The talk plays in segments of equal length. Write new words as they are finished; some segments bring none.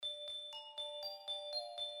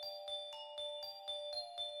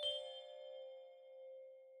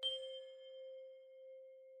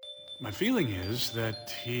My feeling is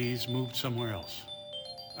that he's moved somewhere else.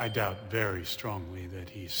 I doubt very strongly that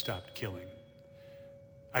he stopped killing.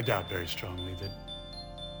 I doubt very strongly that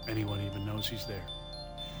anyone even knows he's there.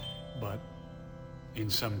 But in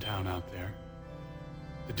some town out there,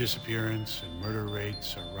 the disappearance and murder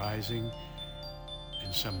rates are rising,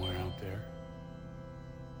 and somewhere out there,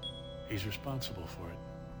 he's responsible for it.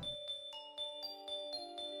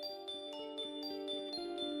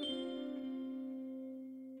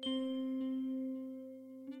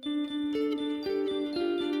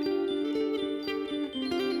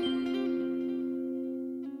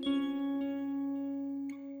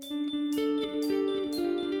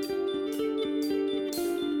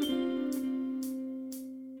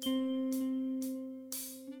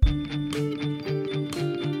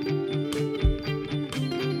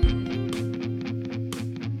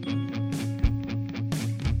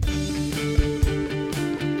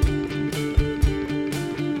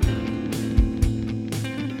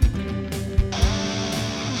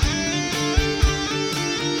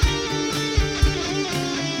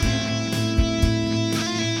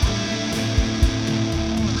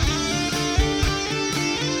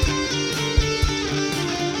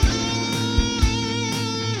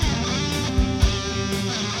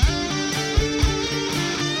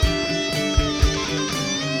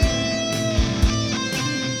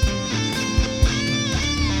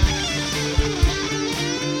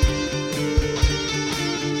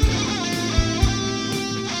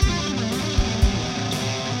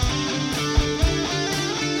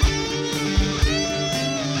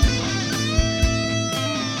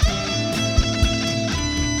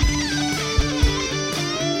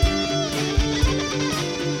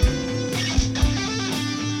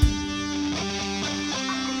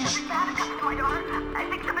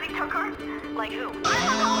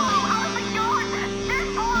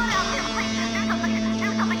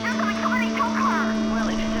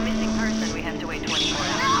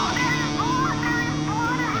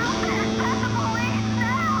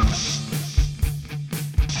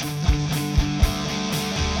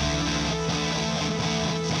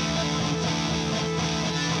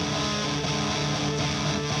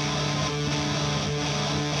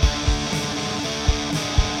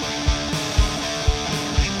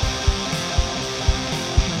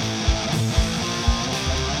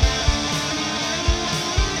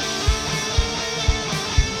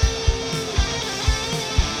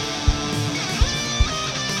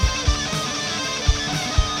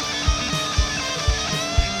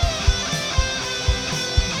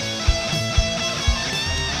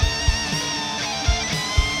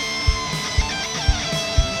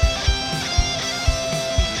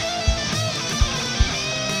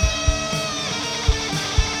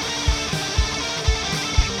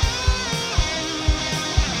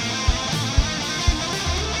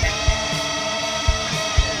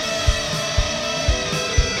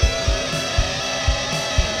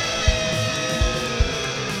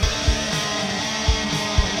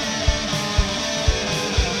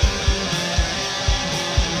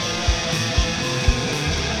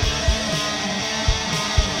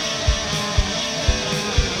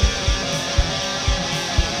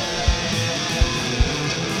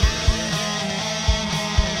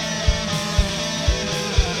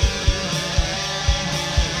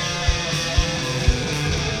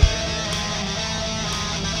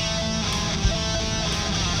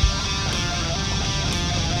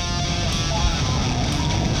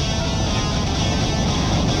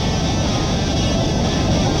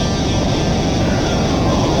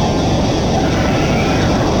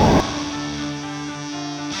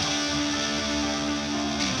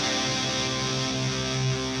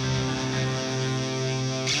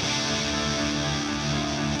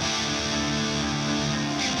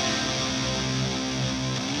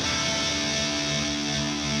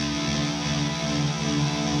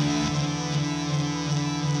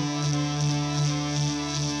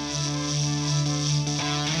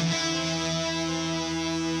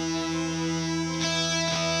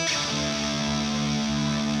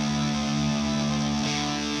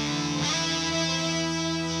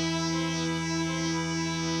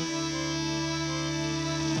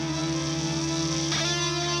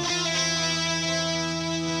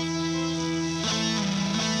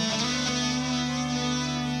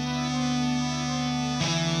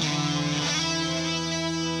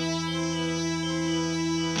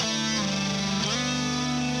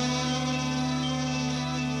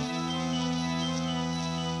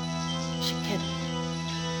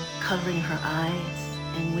 covering her eyes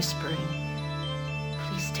and whispering,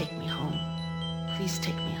 "Please take me home. Please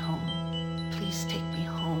take me home. Please take me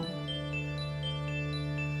home."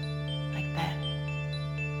 Like that.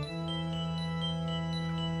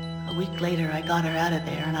 A week later, I got her out of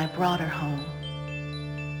there and I brought her home.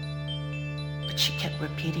 But she kept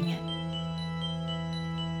repeating it.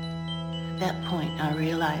 At that point, I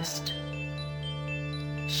realized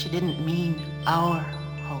she didn't mean our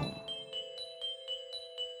home.